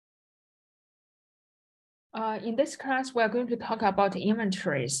In this class, we're going to talk about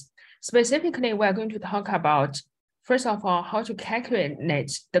inventories. Specifically, we're going to talk about, first of all, how to calculate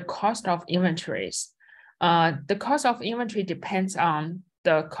the cost of inventories. The cost of inventory depends on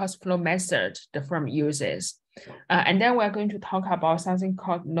the cost flow method the firm uses. And then we're going to talk about something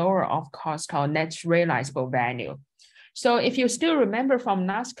called lower of cost or net realizable value. So if you still remember from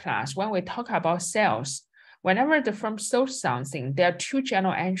last class, when we talk about sales, whenever the firm sold something, there are two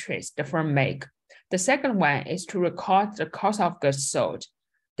general entries the firm make. The second one is to record the cost of goods sold.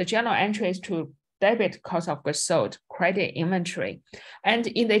 The general entry is to debit cost of goods sold, credit inventory. And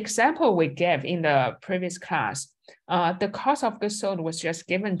in the example we gave in the previous class, the cost of goods sold was just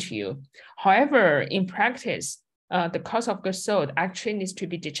given to you. However, in practice, the cost of goods sold actually needs to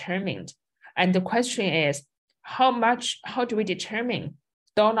be determined. And the question is, how do we determine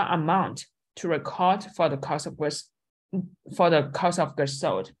dollar amount to record for the cost of goods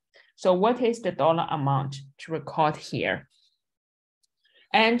sold? So what is the dollar amount to record here?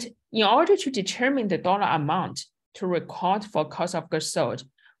 And in order to determine the dollar amount to record for cost of goods sold,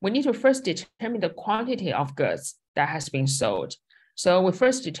 we need to first determine the quantity of goods that has been sold. So we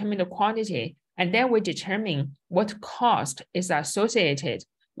first determine the quantity, and then we determine what cost is associated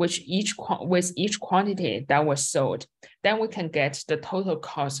with each quantity that was sold. Then we can get the total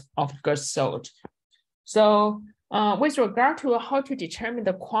cost of goods sold. So with regard to how to determine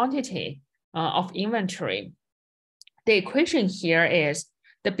the quantity of inventory, the equation here is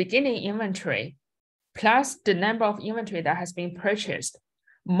the beginning inventory plus the number of inventory that has been purchased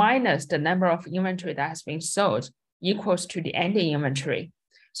minus the number of inventory that has been sold equals to the ending inventory.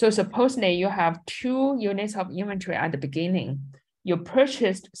 So supposedly you have 2 units of inventory at the beginning. You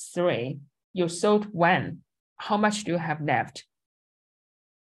purchased 3, you sold 1. How much do you have left?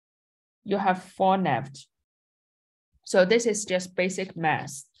 You have 4 left. So this is just basic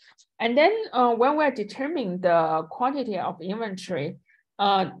math. And then when we're determining the quantity of inventory,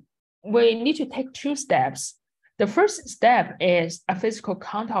 we need to take 2 steps. The first step is a physical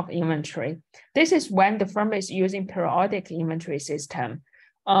count of inventory. This is when the firm is using periodic inventory system.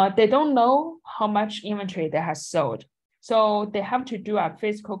 They don't know how much inventory they have sold. So they have to do a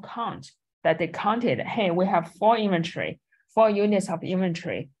physical count that they counted. Hey, we have 4 units of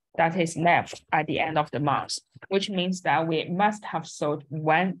inventory that is left at the end of the month, which means that we must have sold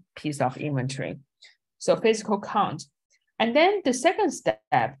 1 piece of inventory. So physical count. And then the second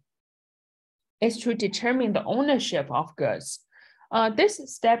step is to determine the ownership of goods. This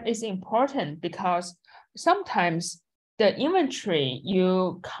step is important because sometimes the inventory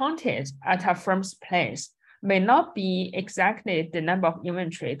you counted at a firm's place may not be exactly the number of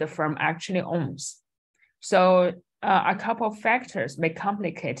inventory the firm actually owns. So a couple of factors may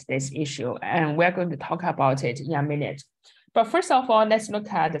complicate this issue, and we're going to talk about it in a minute. But first of all, let's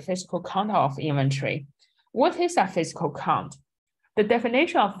look at the physical count of inventory. What is a physical count? The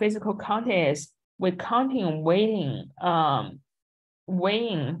definition of physical count is we're counting, weighing,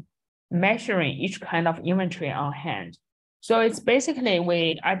 measuring each kind of inventory on hand. So it's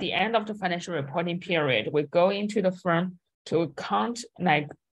basically at the end of the financial reporting period, we go into the firm to count like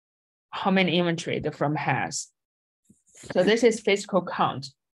how many inventory the firm has. So this is physical count.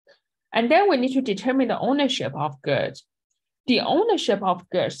 And then we need to determine the ownership of goods. The ownership of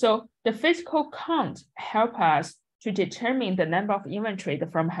goods, so the physical count helps us to determine the number of inventory the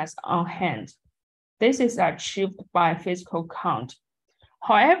firm has on hand. This is achieved by physical count.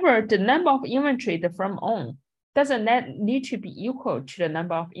 However, the number of inventory the firm owns doesn't need to be equal to the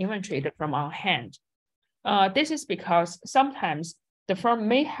number of inventory the firm on hand. This is because sometimes the firm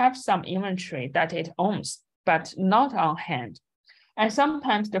may have some inventory that it owns, but not on hand. And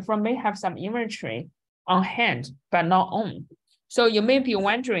sometimes the firm may have some inventory on hand, but not owned. So you may be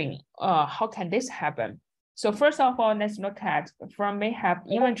wondering, how can this happen? So first of all, let's look at the firm may have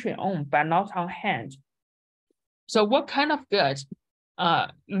inventory owned, but not on hand. So what kind of goods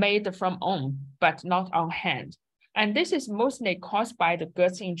may the firm own, but not on hand? And this is mostly caused by the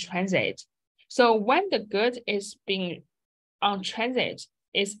goods in transit. So when the good is being on transit,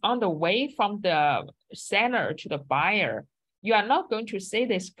 is on the way from the seller to the buyer, you are not going to see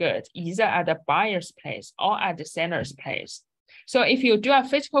this good either at the buyer's place or at the seller's place. So if you do a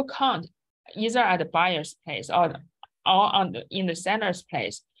physical count, either at the buyer's place or in the seller's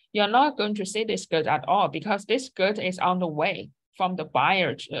place, you're not going to see this good at all because this good is on the way from the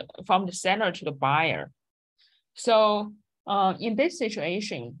seller to the buyer. So in this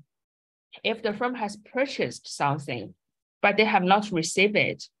situation, if the firm has purchased something, but they have not received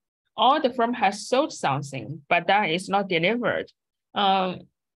it, or the firm has sold something, but that is not delivered, and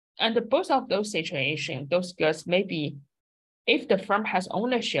both of those situations, those goods may be, if the firm has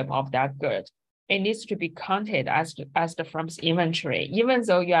ownership of that good, it needs to be counted as the firm's inventory, even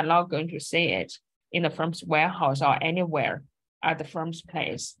though you are not going to see it in the firm's warehouse or anywhere at the firm's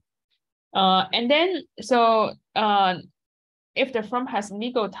place. And then, so if the firm has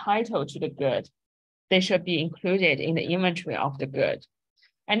legal title to the good, they should be included in the inventory of the good.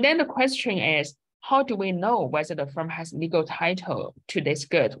 And then the question is, how do we know whether the firm has legal title to this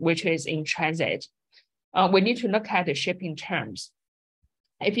good, which is in transit? We need to look at the shipping terms.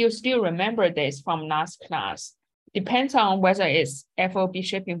 If you still remember this from last class, depends on whether it's FOB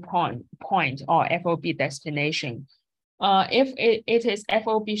shipping point or FOB destination. If it is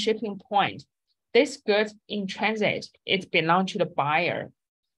FOB shipping point, this good in transit, it belongs to the buyer.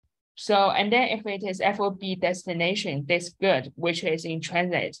 So, and then if it is FOB destination, this good, which is in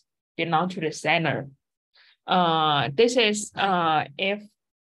transit, belongs to the seller. This is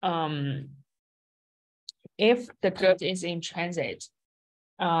if the good is in transit.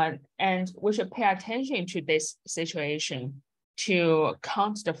 And we should pay attention to this situation to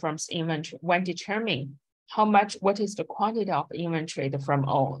count the firm's inventory when determining what is the quantity of inventory the firm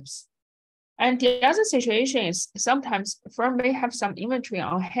owns. And the other situation is sometimes the firm may have some inventory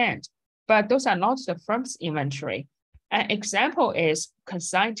on hand, but those are not the firm's inventory. An example is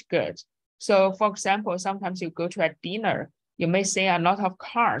consigned goods. So for example, sometimes you go to a dinner, you may see a lot of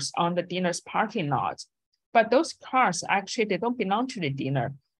cars on the dinner's parking lot, but those cars actually, they don't belong to the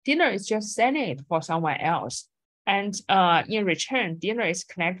dinner. Dinner is just selling it for someone else. And in return, dinner is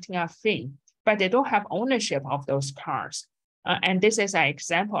collecting a fee, but they don't have ownership of those cars. And this is an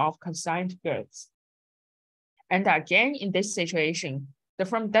example of consigned goods. And again, in this situation, the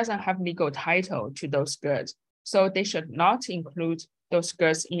firm doesn't have legal title to those goods, so they should not include those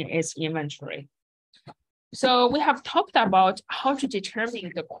goods in its inventory. So we have talked about how to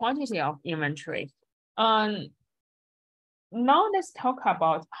determine the quantity of inventory. Now let's talk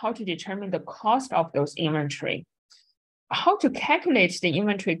about how to determine the cost of those inventory. How to calculate the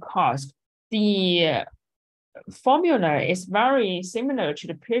inventory cost? The formula is very similar to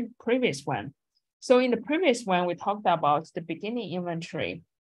the previous one. So in the previous one, we talked about the beginning inventory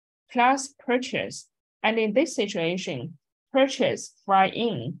plus purchase. And in this situation, purchase fly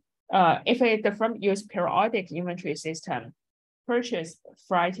in. If the firm use periodic inventory system, purchase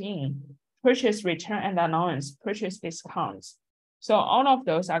fly in, purchase return and allowance, purchase discounts. So all of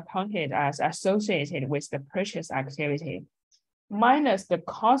those are counted as associated with the purchase activity, minus the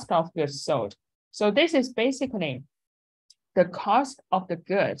cost of goods sold. So this is basically the cost of the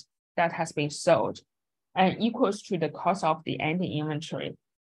good that has been sold and equals to the cost of the ending inventory.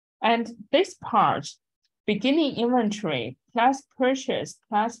 And this part, beginning inventory plus purchase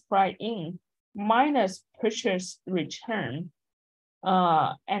plus fly in minus purchase return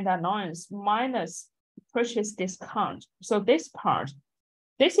and allowance minus purchase discount. So this part,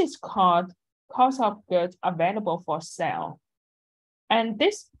 this is called cost of goods available for sale. And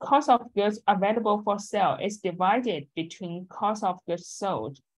this cost of goods available for sale is divided between cost of goods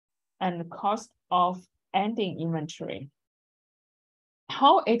sold and cost of ending inventory.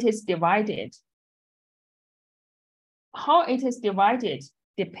 How it is divided? How it is divided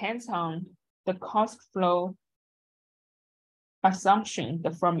depends on the cost flow assumption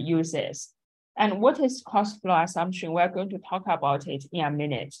the firm uses. And what is cost flow assumption? We're going to talk about it in a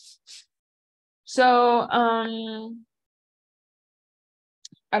minute. So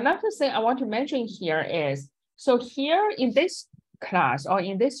another thing I want to mention here is, so here in this class or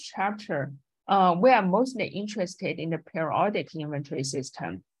in this chapter, we are mostly interested in the periodic inventory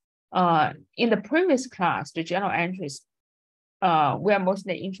system. In the previous class, the general entries, we are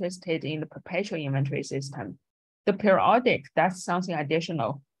mostly interested in the perpetual inventory system. The periodic, that's something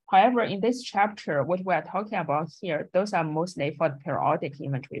additional. However, in this chapter, what we are talking about here, those are mostly for the periodic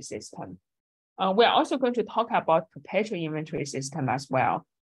inventory system. We're also going to talk about perpetual inventory system as well,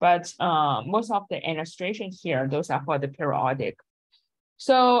 but most of the illustration here, those are for the periodic.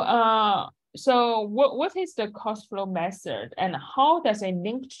 So, what is the cost flow method and how does it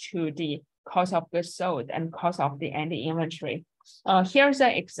link to the cost of goods sold and cost of the ending inventory? Here's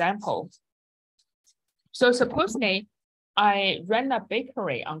an example. So supposedly I run a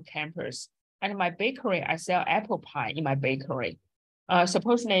bakery on campus, and my bakery, I sell apple pie in my bakery.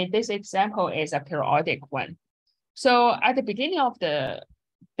 Supposedly this example is a periodic one. So at the beginning of the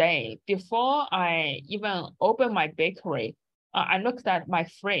day, before I even open my bakery, I looked at my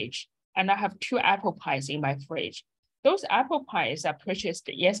fridge and I have 2 apple pies in my fridge. Those apple pies are purchased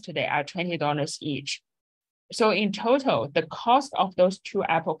yesterday at $20 each. So in total, the cost of those 2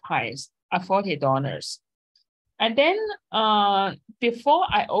 apple pies are $40. And then before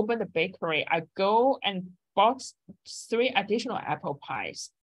I open the bakery, I go and bought 3 additional apple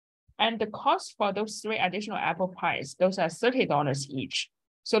pies. And the cost for those 3 additional apple pies, those are $30 each.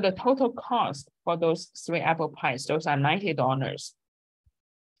 So the total cost for those 3 apple pies, those are $90.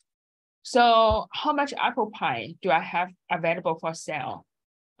 So how much apple pie do I have available for sale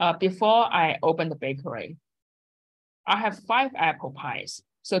before I open the bakery? I have 5 apple pies,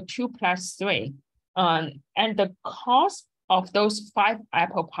 so 2 plus 3. And the cost of those 5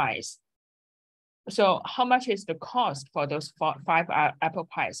 apple pies, so how much is the cost for those 5 apple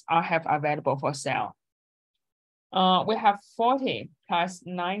pies I have available for sale? We have 40 plus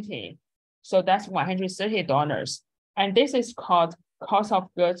 90, so that's $130. And this is called cost of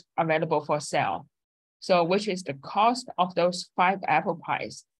goods available for sale. So which is the cost of those 5 apple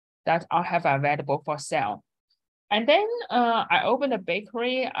pies that I have available for sale. And then I opened a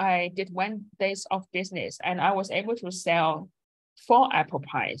bakery. I did 1 day of business and I was able to sell 4 apple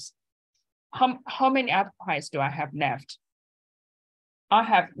pies. How many apple pies do I have left? I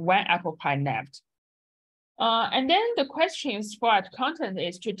have 1 apple pie left. And then the questions for accountant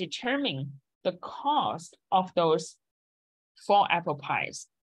is to determine the cost of those 4 apple pies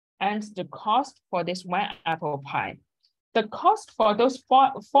and the cost for this 1 apple pie. The cost for those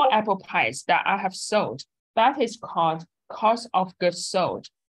four apple pies that I have sold, that is called cost of goods sold.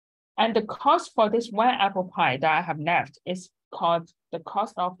 And the cost for this 1 apple pie that I have left is called the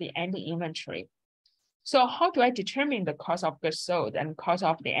cost of the ending inventory. So how do I determine the cost of goods sold and cost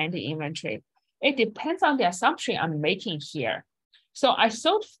of the ending inventory? It depends on the assumption I'm making here. So I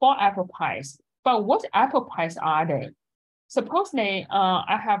sold 4 apple pies, but what apple pies are they? Supposedly,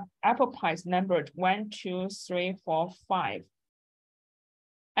 I have apple pies numbered 1, 2, 3, 4, 5.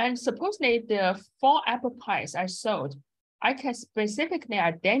 And supposedly the 4 apple pies I sold, I can specifically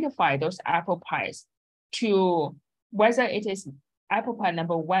identify those apple pies to whether it is apple pie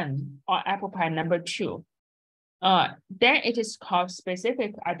number 1 or apple pie number 2. Then it is called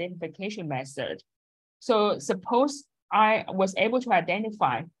specific identification method. So suppose I was able to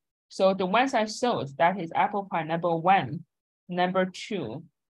identify, so the ones I sold, that is apple pie number 1, number 2,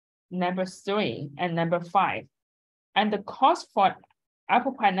 number 3, and number 5. And the cost for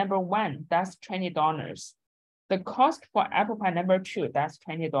apple pie number 1, that's $20. The cost for apple pie number 2, that's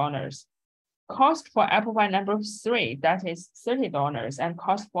 $20. Cost for apple pie number 3, that is $30. And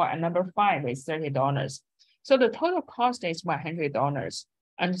cost for number 5 is $30. So the total cost is $100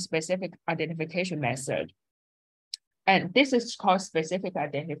 under specific identification method. And this is called specific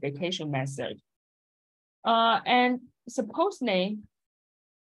identification method. And supposedly,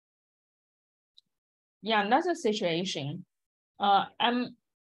 another situation, I'm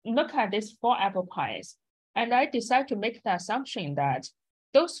look at these 4 apple pies, and I decide to make the assumption that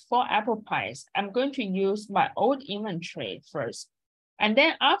those 4 apple pies, I'm going to use my old inventory first. And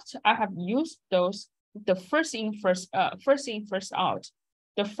then after I have used those, the first in, first out,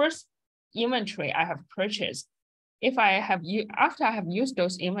 the first inventory I have purchased, after I have used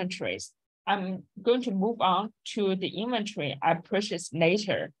those inventories, I'm going to move on to the inventory I purchased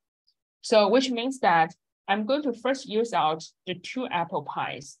later. So which means that I'm going to first use out the 2 apple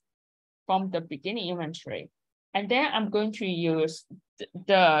pies from the beginning inventory. And then I'm going to use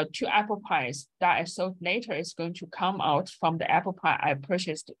the 2 apple pies that I sold later is going to come out from the apple pie I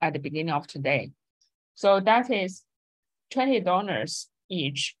purchased at the beginning of today. So that is $20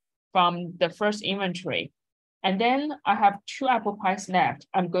 each from the first inventory. And then I have 2 apple pies left.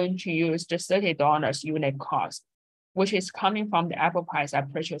 I'm going to use the $30 unit cost, which is coming from the apple pies I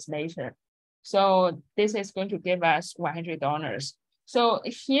purchased later. So this is going to give us $100. So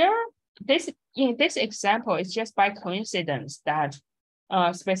here, in this example, it's just by coincidence that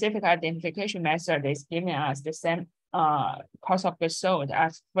specific identification method is giving us the same cost of goods sold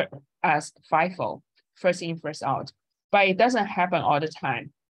as FIFO, first in, first out. But it doesn't happen all the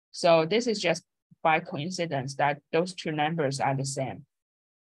time. So this is just by coincidence that those 2 numbers are the same.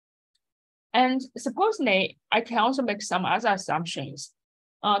 And supposedly, I can also make some other assumptions.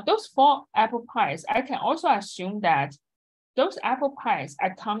 Those 4 apple pies, I can also assume that those apple pies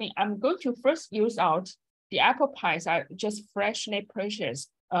are coming. I'm going to first use out the apple pies I just freshly purchased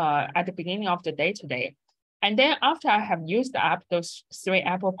at the beginning of the day today. And then after I have used up those 3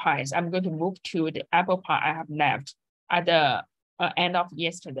 apple pies, I'm going to move to the apple pie I have left at the end of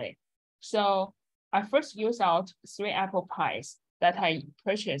yesterday. So I first use out 3 apple pies that I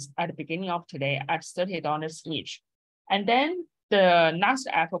purchased at the beginning of today at $30 each. And then the last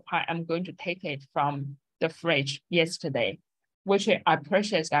apple pie, I'm going to take it from the fridge yesterday, which I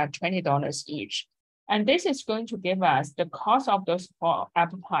purchased at $20 each. And this is going to give us the cost of those 4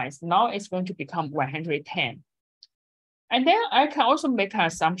 apple pies. Now it's going to become $110. And then I can also make an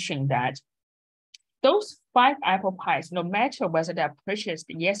assumption that those 5 apple pies, no matter whether they're purchased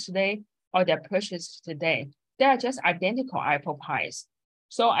yesterday or they're purchased today, they are just identical apple pies.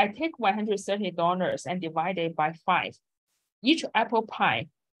 So I take $130 and divide it by 5. Each apple pie,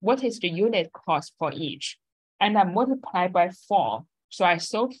 what is the unit cost for each? And I multiply by 4. So I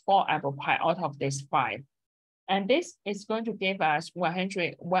sold 4 apple pie out of this 5. And this is going to give us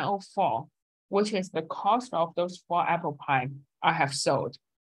 104, which is the cost of those 4 apple pie I have sold.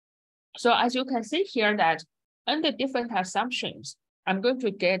 So as you can see here that under different assumptions, I'm going to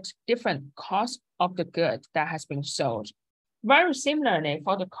get different cost of the good that has been sold. Very similarly,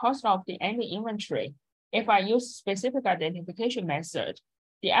 for the cost of the ending inventory, if I use specific identification method,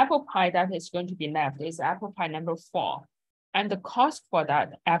 the apple pie that is going to be left is apple pie number 4. And the cost for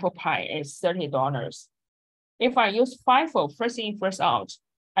that apple pie is $30. If I use FIFO, first in, first out,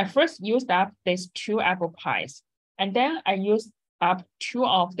 I first used up these 2 apple pies, and then I used up 2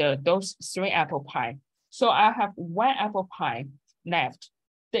 of those 3 apple pie. So I have 1 apple pie left.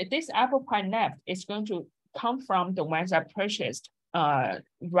 This apple pie left is going to come from the ones I purchased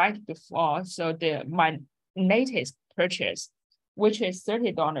right before. So my latest purchase, which is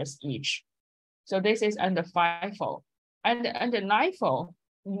 $30 each. So this is under FIFO. And under LIFO,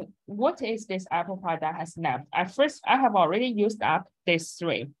 what is this apple pie that has left? I have already used up these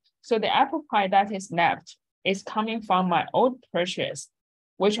 3. So the apple pie that is left is coming from my old purchase,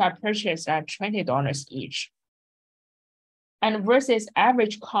 which I purchased at $20 each. And versus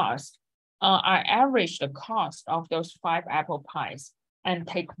average cost, I average the cost of those 5 apple pies and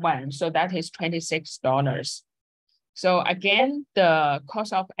take 1. So that is $26. So again, the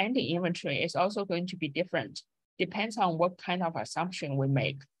cost of ending inventory is also going to be different. Depends on what kind of assumption we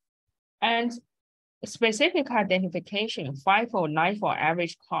make. And specific identification, FIFO, LIFO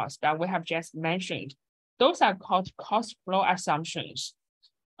average cost that we have just mentioned, those are called cost flow assumptions.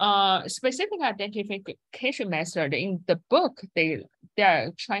 Specific identification method in the book,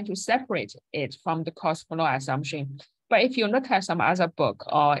 they're trying to separate it from the cost flow assumption. But if you look at some other book,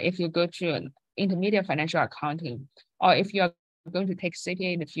 or if you go to an intermediate financial accounting, or if you're going to take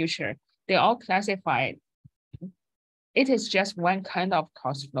CPA in the future, they all classify it is just one kind of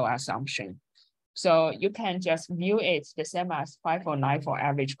cost flow assumption. So you can just view it the same as FIFO, LIFO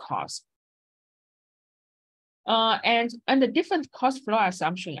average cost. And under different cost flow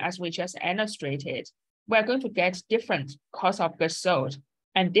assumption, as we just illustrated, we're going to get different cost of goods sold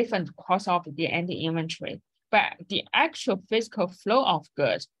and different cost of the ending inventory. But the actual physical flow of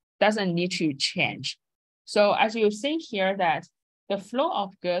goods doesn't need to change. So as you see here that the flow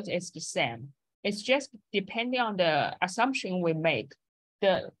of goods is the same. It's just depending on the assumption we make.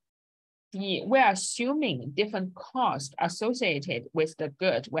 We're assuming different costs associated with the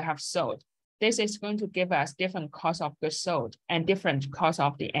good we have sold. This is going to give us different cost of goods sold and different cost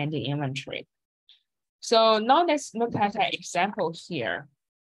of the ending inventory. So now let's look at an example here.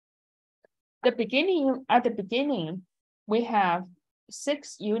 At the beginning, we have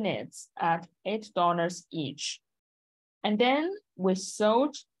 6 units at $8 each. And then we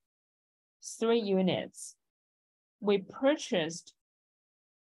sold 3 units. We purchased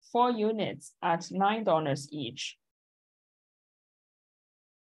 4 units at $9 each.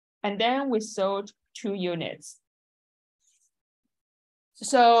 And then we sold 2 units.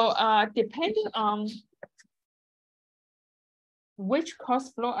 So depending on which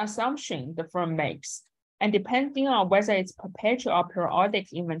cost flow assumption the firm makes, and depending on whether it's perpetual or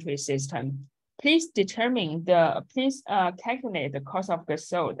periodic inventory system, please calculate the cost of goods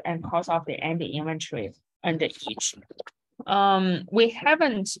sold and cost of the ending inventory under each. We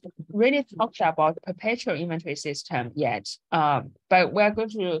haven't really talked about perpetual inventory system yet, but we're going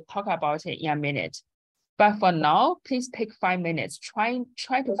to talk about it in a minute. But for now, please take 5 minutes. Try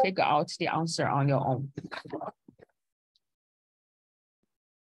to figure out the answer on your own.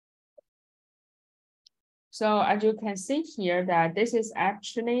 So as you can see here that this is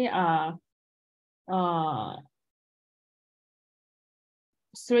actually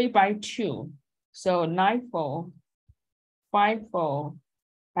 3x2. So LIFO, FIFO,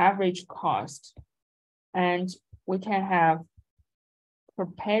 average cost, and we can have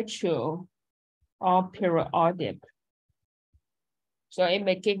perpetual or periodic. So it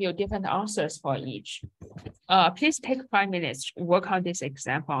may give you different answers for each. Please take 5 minutes to work on this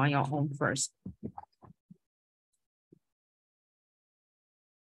example on your own first.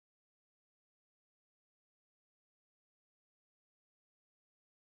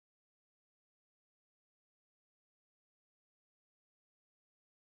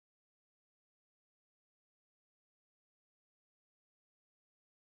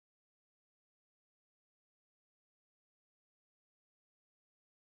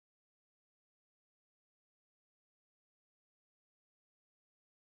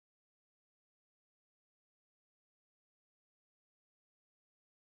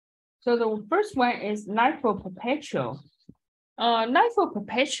 So the first one is LIFO perpetual. LIFO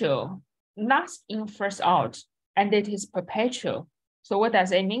perpetual, last in, first out, and it is perpetual. So what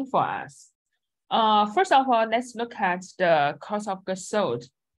does it mean for us? First of all, let's look at the cost of goods sold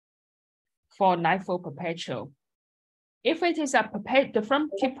for LIFO perpetual. If it is the firm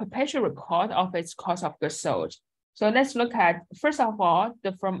keep perpetual record of its cost of goods sold. So let's look at, first of all,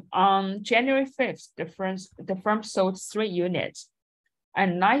 the firm on January 5th, the firm sold 3 units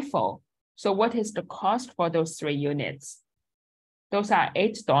and LIFO. So what is the cost for those 3 units? Those are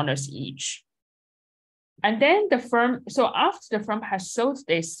 $8 each. And then the firm, so after the firm has sold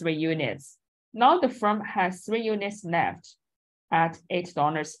these 3 units, now the firm has 3 units left at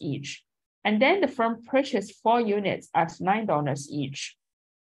 $8 each. And then the firm purchased 4 units at $9 each.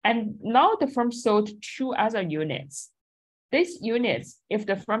 And now the firm sold 2 other units. These units, if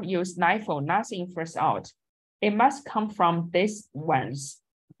the firm used LIFO, last in, first out, it must come from these ones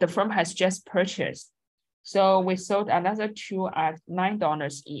the firm has just purchased. So we sold another 2 at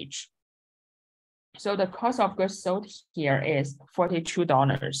 $9 each. So the cost of goods sold here is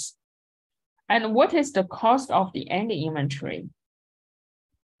 $42. And what is the cost of the ending inventory?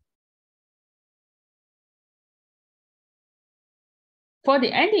 For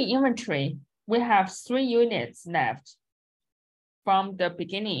the ending inventory, we have 3 units left from the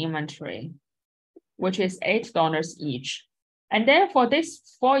beginning inventory, which is $8 each. And then for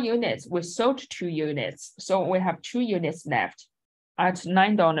these 4 units, we sold 2 units. So we have 2 units left at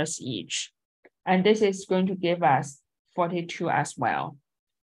 $9 each. And this is going to give us 42 as well.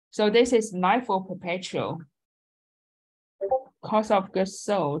 So this is LIFO perpetual. Cost of goods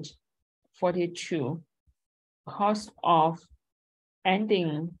sold, 42. Cost of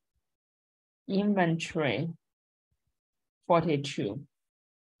ending inventory, 42.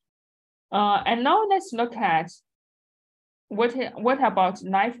 And now let's look at what about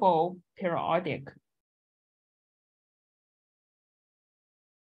LIFO periodic?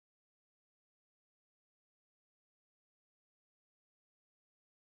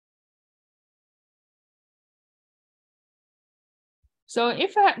 So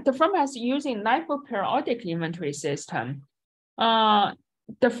if the firm has using LIFO periodic inventory system,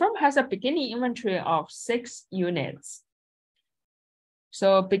 the firm has a beginning inventory of 6 units.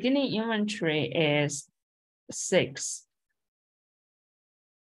 So beginning inventory is 6.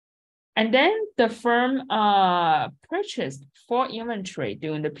 And then the firm purchased 4 inventory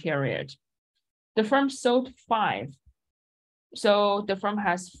during the period. The firm sold 5. So the firm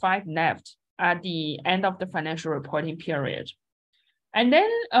has 5 left at the end of the financial reporting period. And then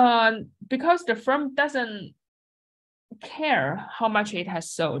because the firm doesn't care how much it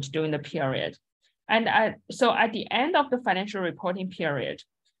has sold during the period. And so at the end of the financial reporting period,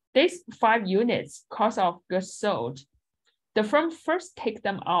 these 5 units cost of goods sold, the firm first take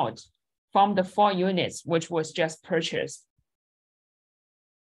them out from the 4 units, which was just purchased.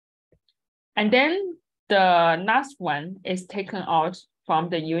 And then the last one is taken out from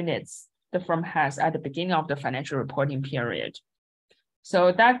the units the firm has at the beginning of the financial reporting period.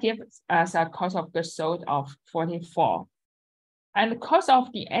 So that gives us a cost of goods sold of 44. And the cost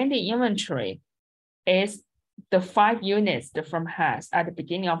of the ending inventory is the 5 units the firm has at the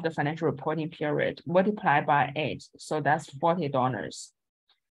beginning of the financial reporting period multiplied by 8. So that's $40.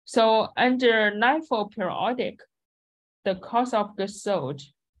 So under LIFO periodic, the cost of goods sold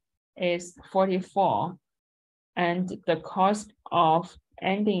is 44, and the cost of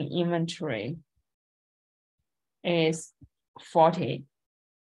ending inventory is 40.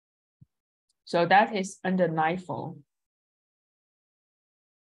 So that is under LIFO.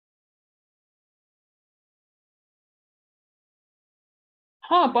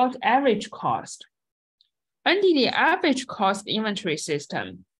 How about average cost? Under the average cost inventory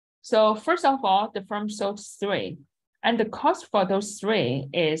system, so first of all, the firm sold 3, and the cost for those 3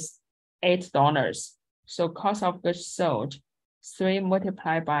 is $8. So cost of goods sold, 3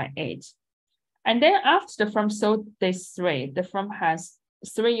 multiplied by 8. And then after the firm sold these 3, the firm has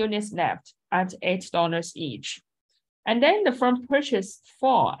 3 units left at $8 each. And then the firm purchased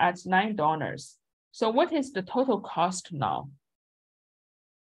 4 at $9. So what is the total cost now?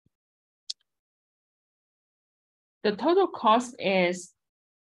 The total cost is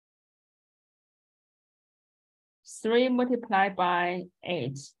 3 multiplied by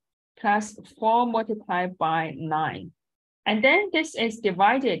 8 plus 4 multiplied by 9. And then this is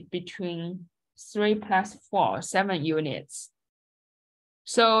divided between 3 plus 4, 7 units.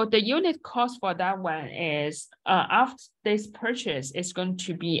 So the unit cost for that one is, after this purchase, is going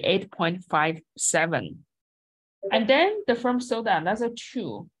to be 8.57. And then the firm sold another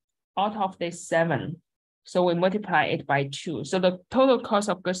 2 out of this 7. So we multiply it by 2. So the total cost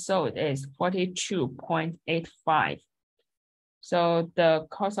of goods sold is 42.85. So the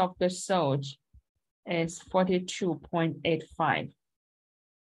cost of goods sold is 42.85.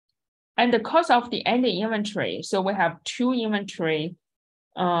 And the cost of the ending inventory, so we have 2 inventory.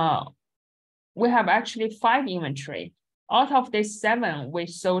 We have actually 5 inventory. Out of this 7, we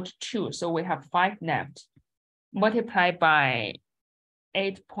sold 2, so we have 5 left. Multiplied by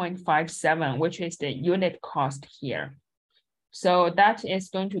 8.57, which is the unit cost here. So that is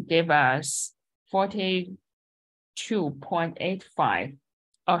going to give us 42.85.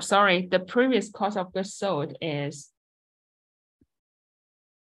 Oh, sorry, the previous cost of goods sold is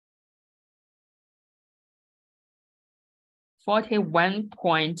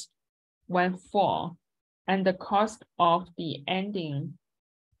 41.14, and the cost of the ending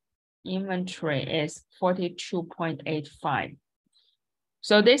inventory is 42.85.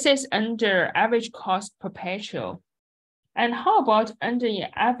 So this is under average cost perpetual. And how about under the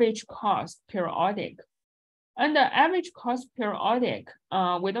average cost periodic? Under average cost periodic,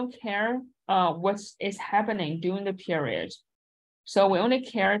 we don't care what is happening during the period. So we only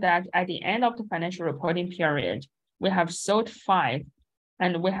care that at the end of the financial reporting period, we have sold 5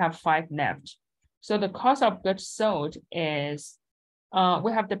 and we have 5 left. So the cost of goods sold is,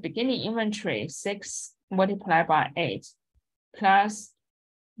 we have the beginning inventory 6 multiplied by 8, plus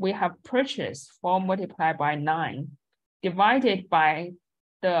we have purchase 4 multiplied by 9, divided by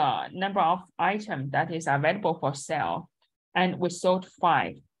the number of items that is available for sale, and we sold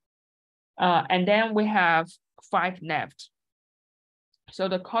 5. And then we have 5 left. So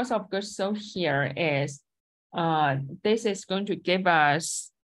the cost of goods sold here is, this is going to give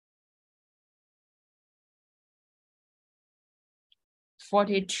us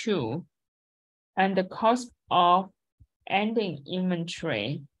 42, and the cost of ending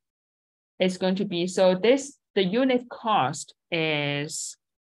inventory is going to be, so this, the unit cost is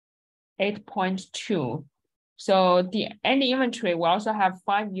 8.2. So the ending inventory will also have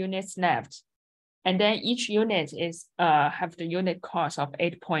 5 units left. And then each unit is have the unit cost of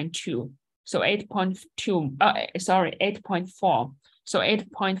 8.2. So 8.2, 8.4. So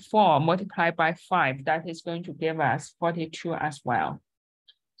 8.4 multiplied by 5, that is going to give us 42 as well.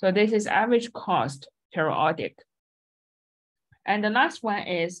 So this is average cost periodic. And the last one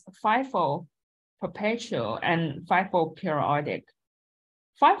is FIFO perpetual and FIFO periodic.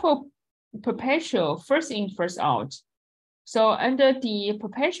 FIFO perpetual, first in, first out. So under the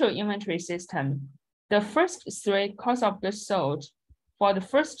perpetual inventory system, the first 3 cost of goods sold for the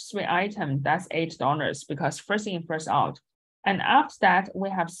first 3 items, that's $8 because first in, first out. And after that, we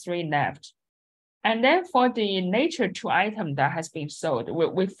have 3 left. And then for the later 2 items that has been sold,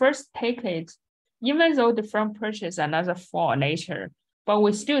 we first take it, even though the firm purchased another 4 later, but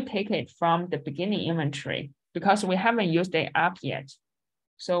we still take it from the beginning inventory because we haven't used it up yet.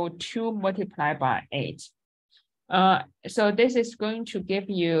 So 2 multiplied by 8. So this is going to give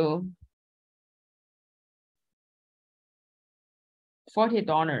you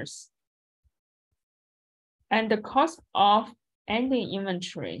 $40. And the cost of ending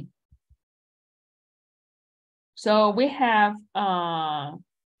inventory. So we have,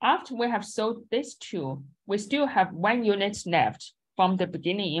 after we have sold these 2, we still have 1 unit left from the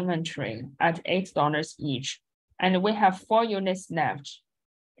beginning inventory at $8 each. And we have 4 units left,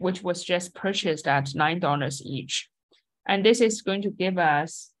 which was just purchased at $9 each. And this is going to give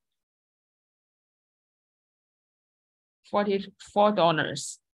us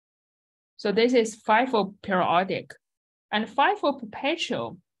 $44. So this is FIFO periodic. And FIFO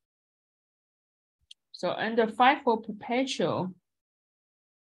perpetual. So under FIFO perpetual,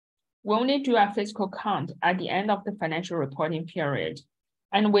 we only do a physical count at the end of the financial reporting period.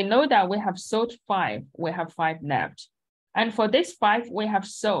 And we know that we have sold 5, we have 5 left. And for this 5 we have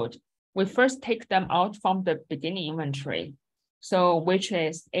sold, we first take them out from the beginning inventory. So which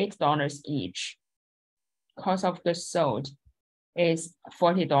is $8 each. Cost of goods sold is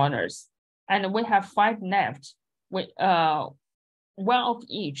 $40. And we have 5 left. We, 1 of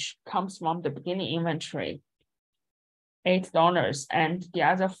each comes from the beginning inventory, $8, and the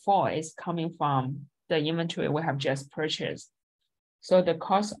other 4 is coming from the inventory we have just purchased. So the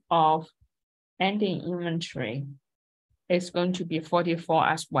cost of ending inventory is going to be 44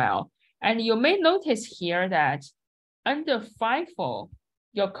 as well. And you may notice here that under FIFO,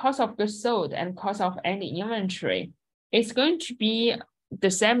 your cost of goods sold and cost of ending inventory is going to be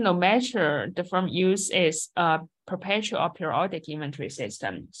the same no matter the firm uses a perpetual or periodic inventory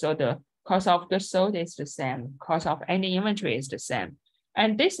system. So the cost of goods sold is the same, cost of ending inventory is the same.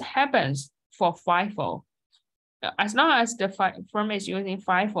 And this happens for FIFO. as long as the firm is using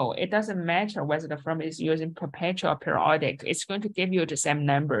FIFO, it doesn't matter whether the firm is using perpetual or periodic, it's going to give you the same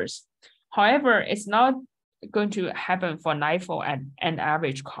numbers. However, it's not going to happen for NIFO and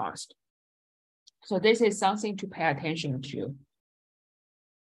average cost. So this is something to pay attention to.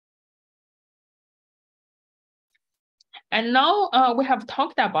 And now we have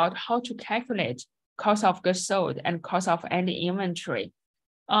talked about how to calculate cost of goods sold and cost of ending inventory.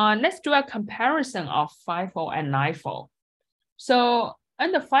 Let's do a comparison of FIFO and NIFO. So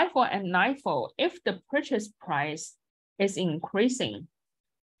under FIFO and NIFO, if the purchase price is increasing,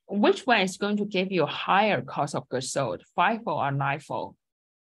 which one is going to give you higher cost of goods sold, FIFO or NIFO?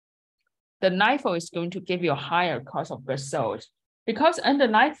 The NIFO is going to give you a higher cost of goods sold. Because under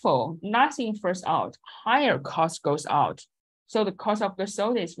NIFO, nothing first out, higher cost goes out. So the cost of goods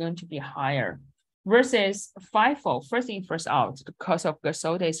sold is going to be higher. Versus FIFO, first in, first out, the cost of goods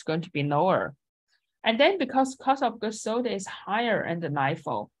sold is going to be lower. And then because cost of goods sold is higher under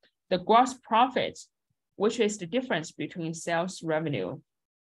NIFO, the gross profit, which is the difference between sales revenue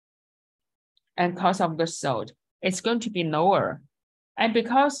and cost of goods sold, it's going to be lower. And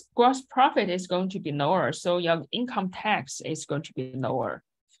because gross profit is going to be lower, so your income tax is going to be lower.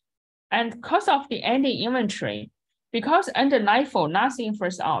 And cost of the ending inventory, because under NIFO, nothing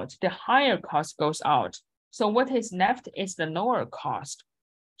first out, the higher cost goes out. So what is left is the lower cost.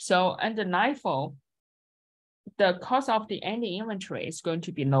 So under NIFO, the cost of the ending inventory is going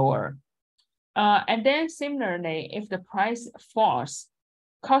to be lower. And then similarly, if the price falls,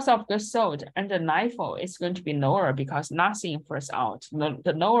 cost of goods sold under NIFO is going to be lower because nothing first out.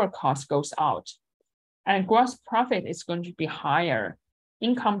 The lower cost goes out. And gross profit is going to be higher.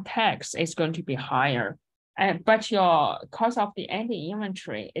 Income tax is going to be higher. But your cost of the ending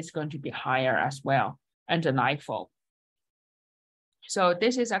inventory is going to be higher as well under NIFO. So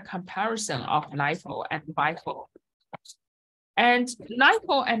this is a comparison of NIFO and FIFO. And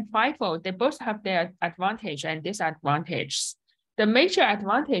NIFO and FIFO, they both have their advantage and disadvantages. The major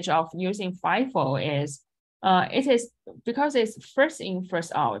advantage of using FIFO is it is because it's first in,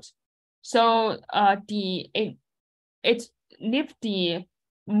 first out. So it leaves the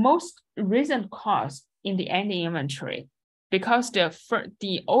most recent cost in the ending inventory because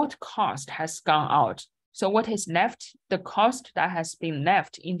the old cost has gone out. So what is left, the cost that has been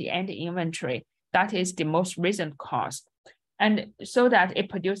left in the ending inventory, that is the most recent cost. And so that it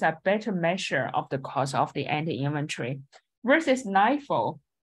produces a better measure of the cost of the ending inventory. Versus NIFO,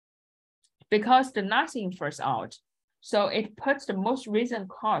 because the nothing first out, so it puts the most recent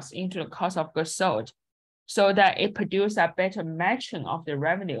cost into the cost of goods sold, so that it produces a better matching of the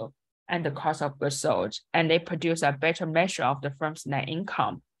revenue and the cost of goods sold, and they produce a better measure of the firm's net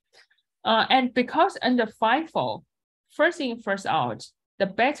income. And because under FIFO, first in, first out, the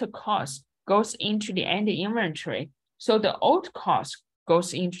better cost goes into the ending inventory, so the old cost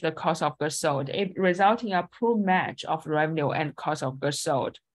goes into the cost of goods sold, it resulting in a poor match of revenue and cost of goods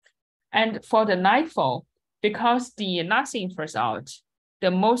sold. And for the NIFO, because the nothing first out,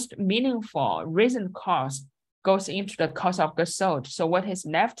 the most meaningful recent cost goes into the cost of goods sold. So what is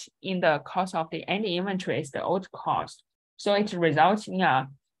left in the cost of the ending inventory is the old cost. So it results in a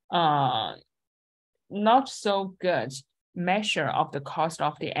not so good measure of the cost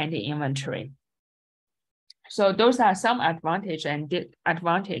of the ending inventory. So those are some advantages and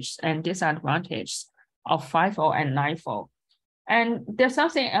disadvantages of FIFO and NIFO. And there's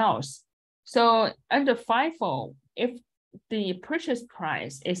something else. So under FIFO, if the purchase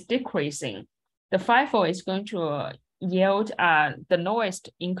price is decreasing, the FIFO is going to yield the lowest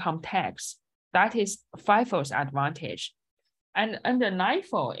income tax. That is FIFO's advantage. And under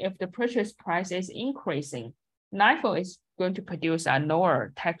NIFO, if the purchase price is increasing, NIFO is going to produce a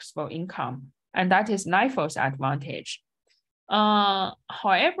lower taxable income. And that is NIFO's advantage.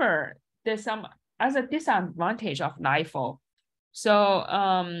 However, there's some other disadvantage of NIFO. So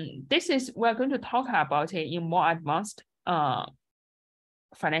we're going to talk about it in more advanced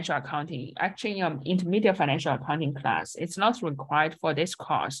financial accounting, actually intermediate financial accounting class. It's not required for this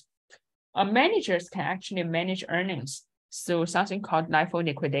course. Managers can actually manage earnings through something called NIFO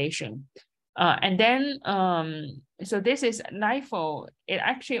liquidation. And then, so this is NIFO, it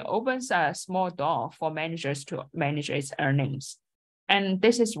actually opens a small door for managers to manage its earnings. And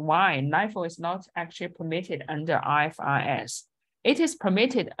this is why NIFO is not actually permitted under IFRS. It is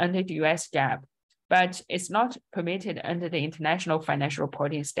permitted under the US GAAP, but it's not permitted under the International Financial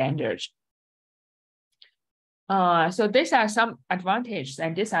Reporting Standards. So these are some advantages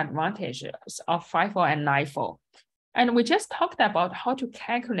and disadvantages of FIFO and NIFO. And we just talked about how to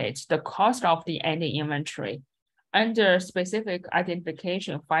calculate the cost of the ending inventory under specific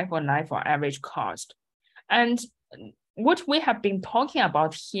identification FIFO, NIFO average cost. And what we have been talking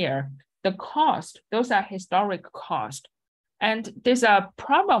about here, the cost, those are historic cost. And there's a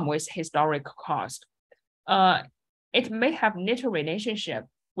problem with historic cost. It may have little relationship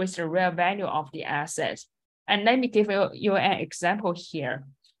with the real value of the asset. And let me give you an example here.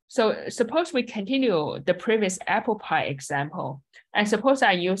 So suppose we continue the previous apple pie example, and suppose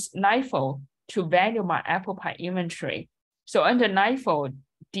I use NIFO to value my apple pie inventory. So under NIFO,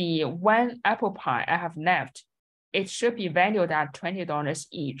 the one apple pie I have left, it should be valued at $20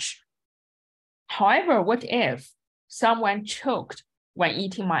 each. However, what if someone choked when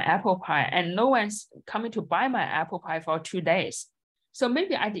eating my apple pie and no one's coming to buy my apple pie for 2 days? So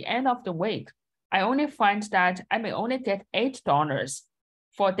maybe at the end of the week, I only find that I may only get $8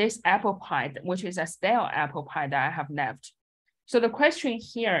 for this apple pie, which is a stale apple pie that I have left. So the question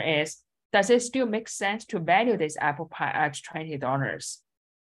here is, does it still make sense to value this apple pie at $20?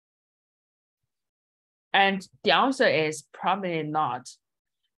 And the answer is probably not.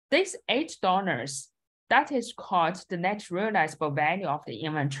 This $8, that is called the net realizable value of the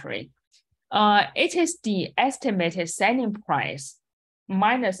inventory. It is the estimated selling price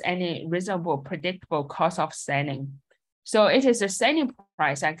minus any reasonable predictable cost of selling. So it is the selling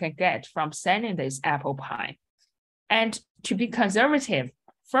price I can get from selling this apple pie. And to be conservative,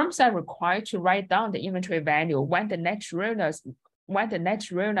 firms are required to write down the inventory value when the net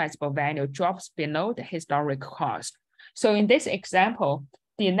realizable value drops below the historic cost. So in this example,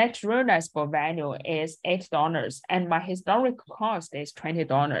 the net realizable value is $8 and my historic cost is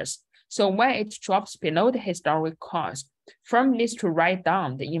 $20. So when it drops below the historic cost, firm needs to write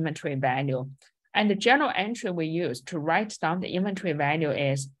down the inventory value. And the general entry we use to write down the inventory value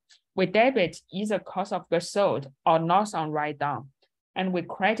is we debit either cost of goods sold or loss on write down, and we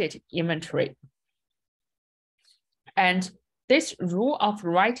credit inventory. And this rule of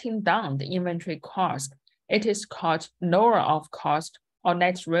writing down the inventory cost, it is called lower of cost or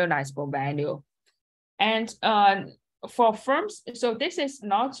net realizable value. And for firms, so this is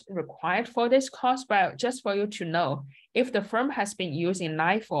not required for this cost, but just for you to know, if the firm has been using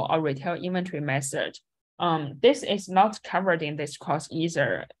LIFO or retail inventory method, this is not covered in this cost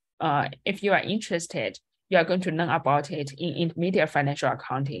either. If you are interested, you are going to learn about it in intermediate financial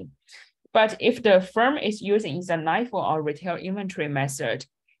accounting. But if the firm is using either LIFO or retail inventory method,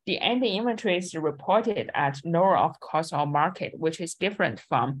 the ending inventory is reported at lower of cost or market, which is different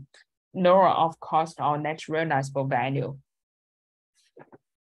from lower of cost or net realizable value.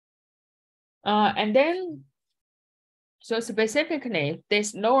 And then, so specifically,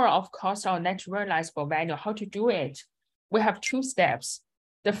 this lower of cost or net realizable value, how to do it? We have 2 steps.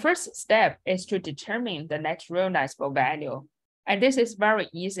 The first step is to determine the net realizable value. And this is very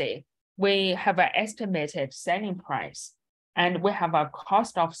easy. We have an estimated selling price and we have a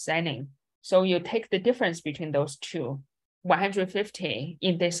cost of selling. So you take the difference between those two. 150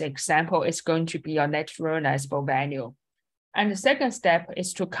 in this example is going to be your net realizable value. And the second step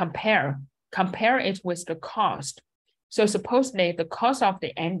is to compare it with the cost. So supposedly the cost of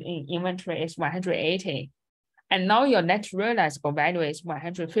the ending inventory is 180, and now your net realizable value is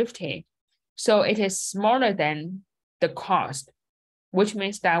 150. So it is smaller than the cost, which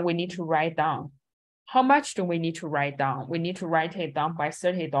means that we need to write down. How much do we need to write down? We need to write it down by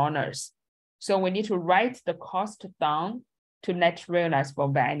 $30. So we need to write the cost down to net realizable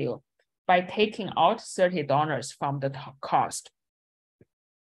value by taking out $30 from the cost.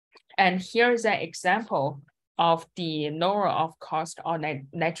 And here is an example of the lower of cost or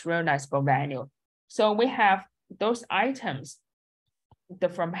net realizable value. So we have those items the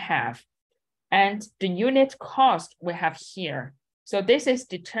firm have, and the unit cost we have here. So this is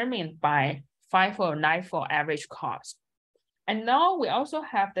determined by FIFO, LIFO average cost. And now we also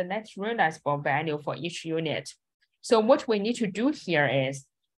have the net realizable value for each unit. So what we need to do here is,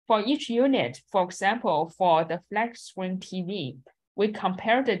 for each unit, for example, for the flat screen TV, we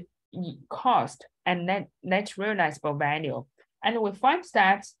compare the cost and net realizable value. And we find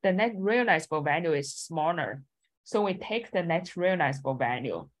that the net realizable value is smaller. So we take the net realizable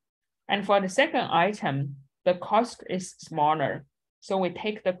value. And for the second item, the cost is smaller. So we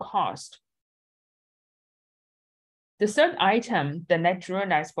take the cost. The third item, the net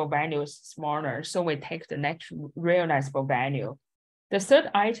realizable value is smaller. So we take the net realizable value. The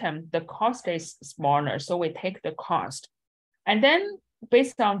third item, the cost is smaller. So we take the cost. And then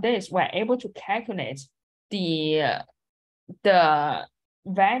based on this, we're able to calculate the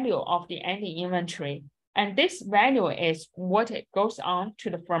value of the ending inventory. And this value is what it goes on to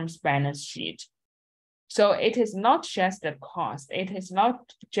the firm's balance sheet. So it is not just the cost. It is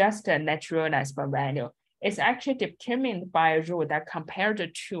not just the net realizable value. It's actually determined by a rule that compared the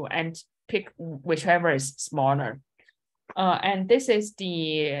two and pick whichever is smaller. And this is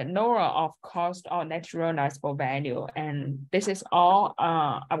the lower of cost or net realizable value. And this is all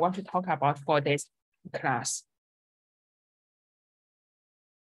I want to talk about for this class.